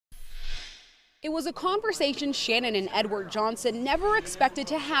It was a conversation Shannon and Edward Johnson never expected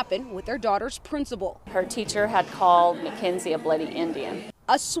to happen with their daughter's principal. Her teacher had called Mackenzie a bloody Indian.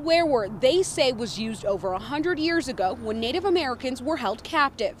 A swear word they say was used over 100 years ago when Native Americans were held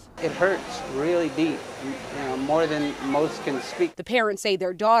captive. It hurts really deep, more than most can speak. The parents say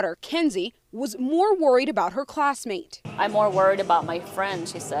their daughter, Kenzie, was more worried about her classmate. I'm more worried about my friend,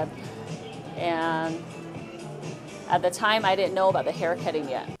 she said. And at the time, I didn't know about the haircutting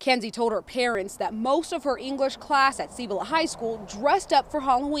yet. Kenzie told her parents that most of her English class at Cibola High School dressed up for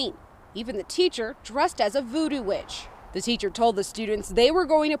Halloween. Even the teacher dressed as a voodoo witch. The teacher told the students they were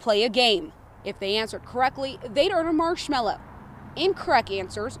going to play a game. If they answered correctly, they'd earn a marshmallow. Incorrect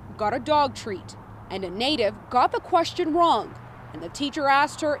answers got a dog treat. And a native got the question wrong. And the teacher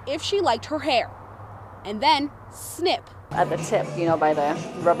asked her if she liked her hair. And then, snip. At the tip, by the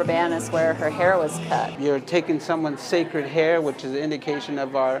rubber band is where her hair was cut. You're taking someone's sacred hair, which is an indication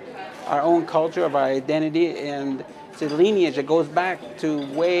of our own culture, of our identity, and it's a lineage that goes back to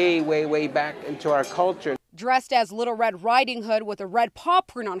way, way, way back into our culture. Dressed as Little Red Riding Hood with a red paw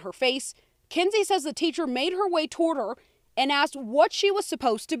print on her face, Kenzie says the teacher made her way toward her and asked what she was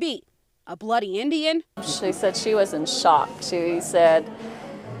supposed to be. A bloody Indian? She said she was in shock. She said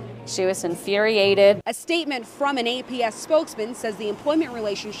she was infuriated. A statement from an APS spokesman says the employment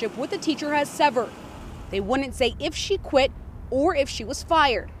relationship with the teacher has severed. They wouldn't say if she quit or if she was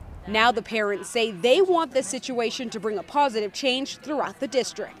fired. Now the parents say they want this situation to bring a positive change throughout the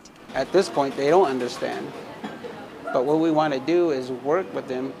district. At this point, they don't understand. But what we want to do is work with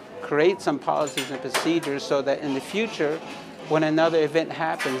them, create some policies and procedures so that in the future, when another event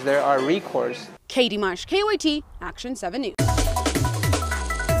happens, there are recourse. Katie Marsh, KOAT, Action 7 News.